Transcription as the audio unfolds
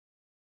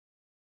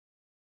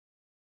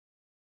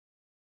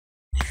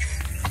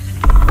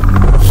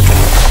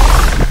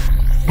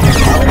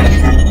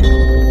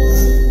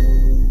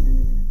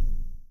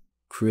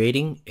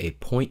Creating a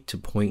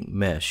point-to-point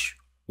mesh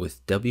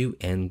with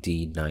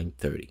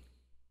WND930.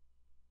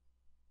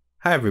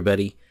 Hi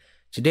everybody,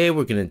 today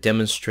we're going to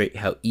demonstrate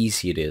how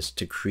easy it is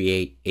to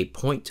create a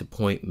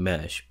point-to-point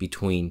mesh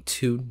between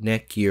two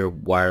NETGEAR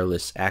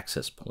wireless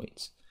access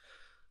points.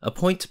 A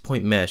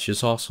point-to-point mesh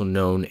is also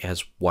known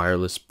as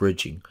wireless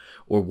bridging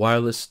or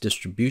wireless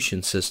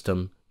distribution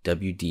system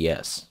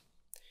WDS.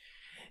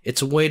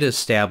 It's a way to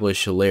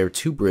establish a layer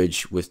 2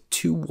 bridge with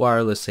two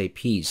wireless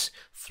APs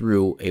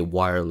through a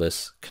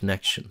wireless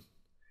connection.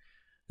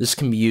 This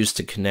can be used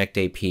to connect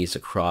APs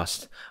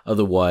across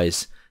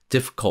otherwise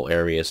difficult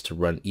areas to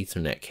run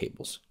Ethernet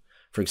cables.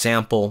 For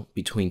example,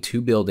 between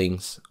two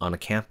buildings on a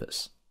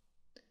campus.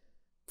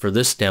 For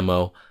this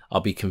demo,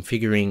 I'll be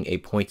configuring a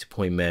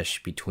point-to-point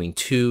mesh between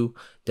two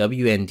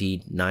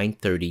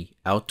WND930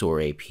 outdoor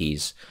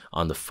APs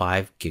on the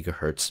 5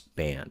 GHz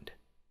band.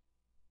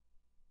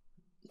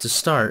 To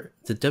start,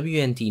 the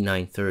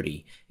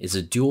WND930 is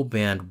a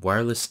dual-band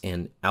wireless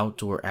and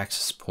outdoor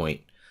access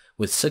point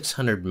with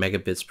 600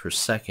 megabits per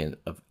second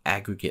of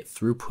aggregate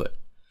throughput.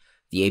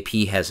 The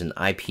AP has an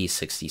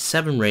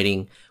IP67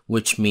 rating,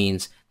 which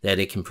means that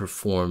it can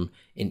perform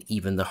in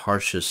even the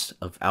harshest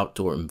of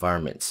outdoor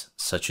environments,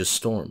 such as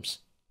storms.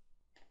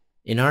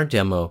 In our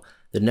demo,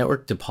 the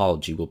network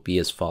topology will be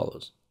as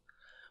follows.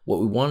 What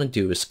we want to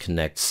do is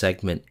connect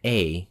segment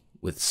A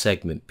with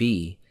segment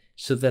B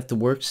so that the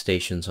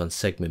workstations on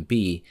segment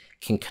B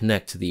can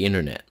connect to the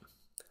internet.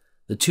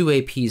 The two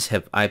APs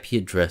have IP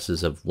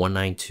addresses of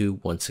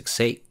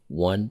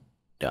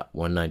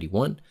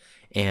 192.168.1.191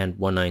 and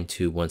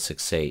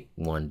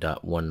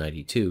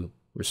 192.168.1.192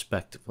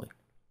 respectively.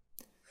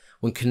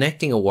 When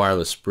connecting a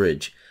wireless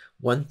bridge,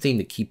 one thing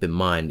to keep in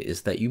mind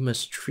is that you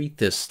must treat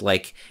this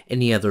like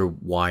any other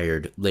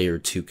wired layer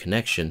 2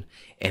 connection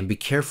and be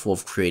careful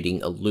of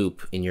creating a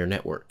loop in your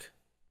network.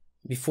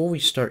 Before we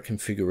start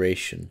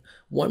configuration,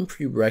 one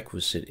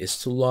prerequisite is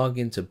to log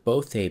into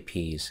both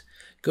APs,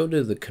 go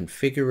to the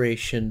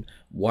Configuration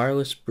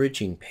Wireless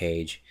Bridging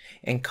page,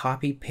 and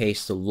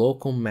copy-paste the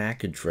local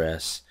MAC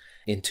address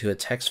into a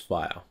text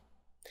file.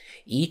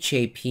 Each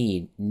AP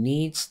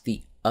needs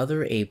the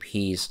other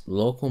AP's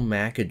local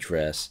MAC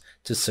address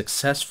to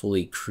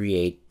successfully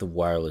create the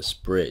wireless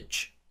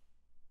bridge.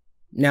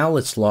 Now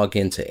let's log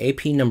into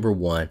AP number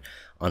 1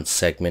 on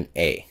segment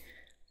A.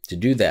 To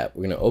do that,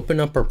 we're going to open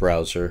up our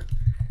browser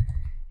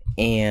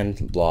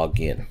and log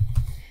in.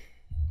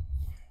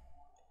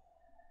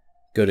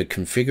 Go to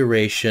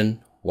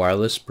Configuration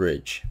Wireless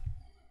Bridge.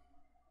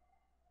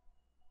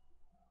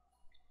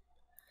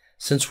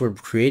 Since we're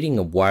creating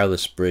a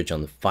wireless bridge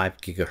on the 5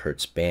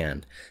 GHz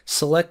band,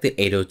 select the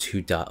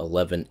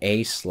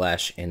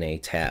 802.11a/NA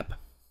tab.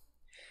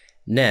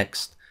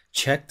 Next,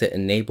 check the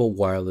Enable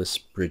Wireless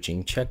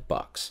Bridging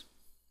checkbox.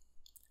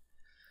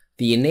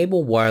 The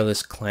Enable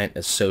Wireless Client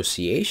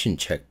Association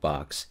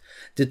checkbox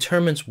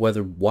determines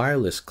whether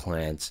wireless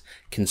clients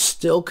can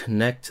still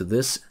connect to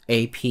this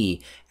AP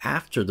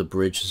after the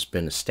bridge has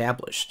been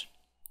established.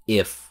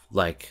 If,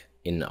 like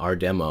in our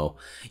demo,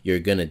 you're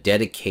going to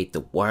dedicate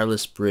the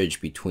wireless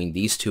bridge between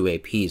these two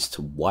APs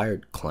to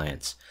wired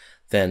clients,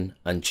 then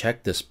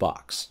uncheck this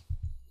box.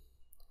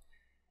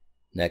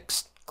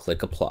 Next,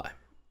 click Apply.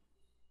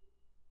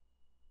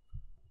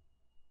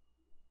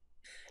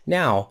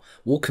 Now,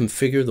 we'll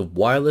configure the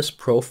wireless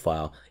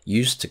profile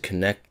used to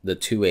connect the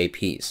two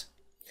APs.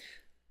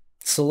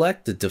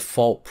 Select the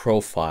default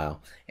profile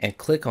and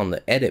click on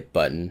the Edit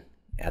button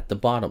at the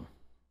bottom.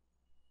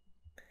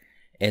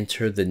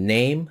 Enter the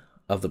name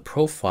of the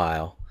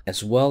profile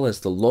as well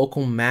as the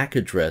local MAC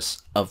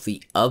address of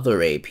the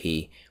other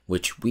AP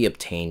which we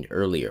obtained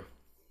earlier.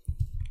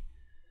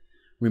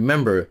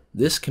 Remember,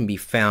 this can be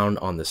found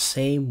on the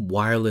same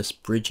wireless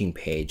bridging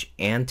page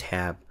and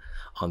tab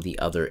on the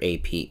other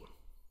AP.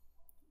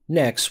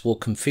 Next, we'll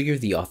configure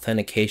the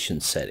authentication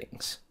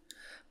settings.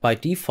 By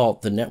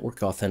default, the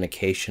network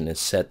authentication is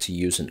set to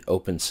use an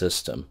open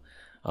system,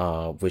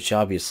 which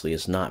obviously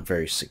is not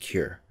very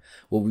secure.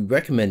 What we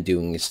recommend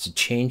doing is to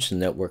change the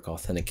network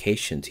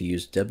authentication to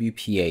use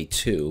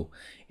WPA2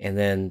 and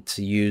then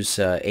to use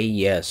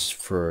AES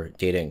for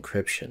data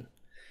encryption.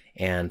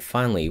 And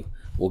finally,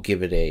 we'll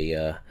give it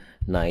a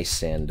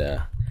nice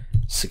and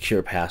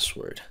secure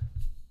password.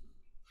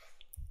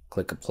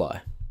 Click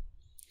Apply.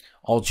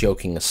 All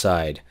joking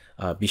aside,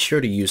 be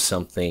sure to use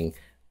something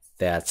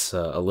that's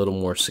a little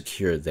more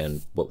secure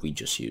than what we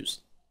just used.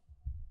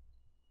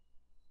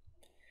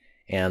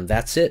 And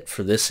that's it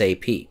for this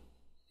AP.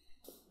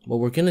 What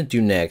we're going to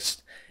do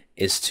next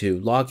is to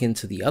log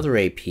into the other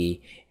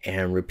AP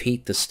and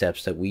repeat the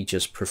steps that we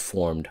just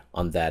performed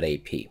on that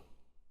AP.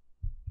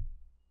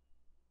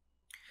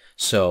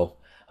 So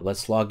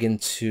let's log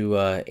into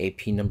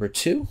AP number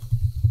 2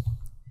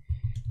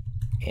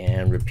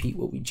 and repeat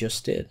what we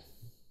just did.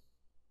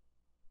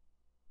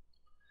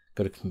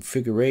 Go to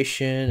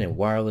Configuration and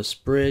Wireless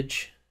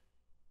Bridge.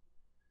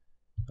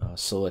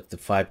 Select the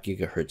 5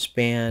 GHz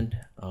band.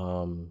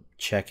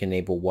 Check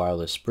Enable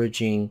Wireless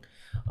Bridging.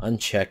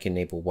 Uncheck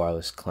Enable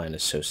Wireless Client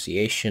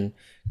Association.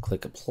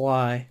 Click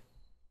Apply.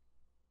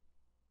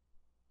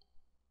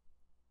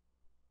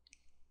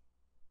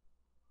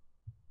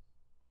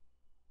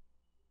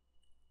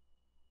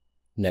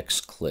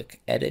 Next,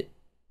 click Edit.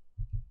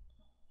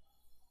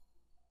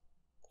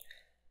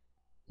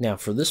 Now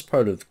for this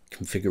part of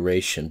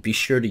configuration, be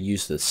sure to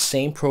use the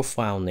same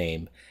profile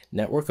name,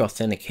 network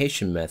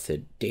authentication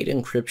method, data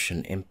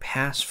encryption, and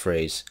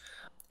passphrase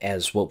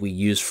as what we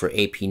use for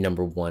AP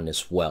number 1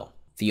 as well.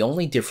 The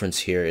only difference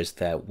here is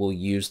that we'll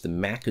use the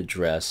MAC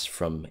address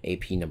from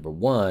AP number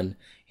 1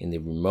 in the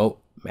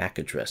remote MAC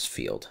address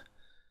field.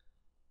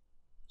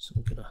 So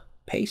I'm going to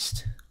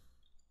paste.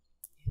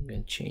 I'm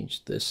going to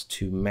change this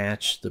to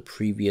match the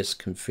previous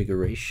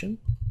configuration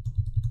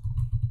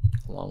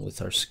along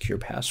with our secure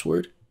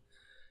password,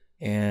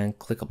 and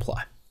click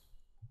Apply.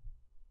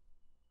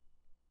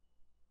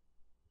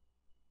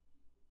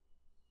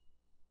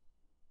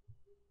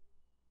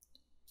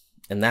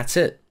 And that's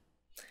it.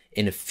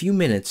 In a few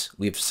minutes,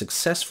 we've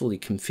successfully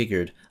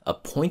configured a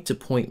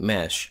point-to-point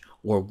mesh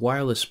or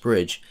wireless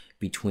bridge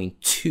between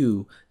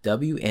two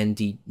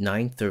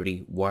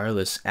WND930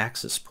 wireless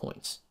access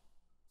points.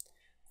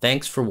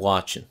 Thanks for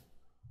watching.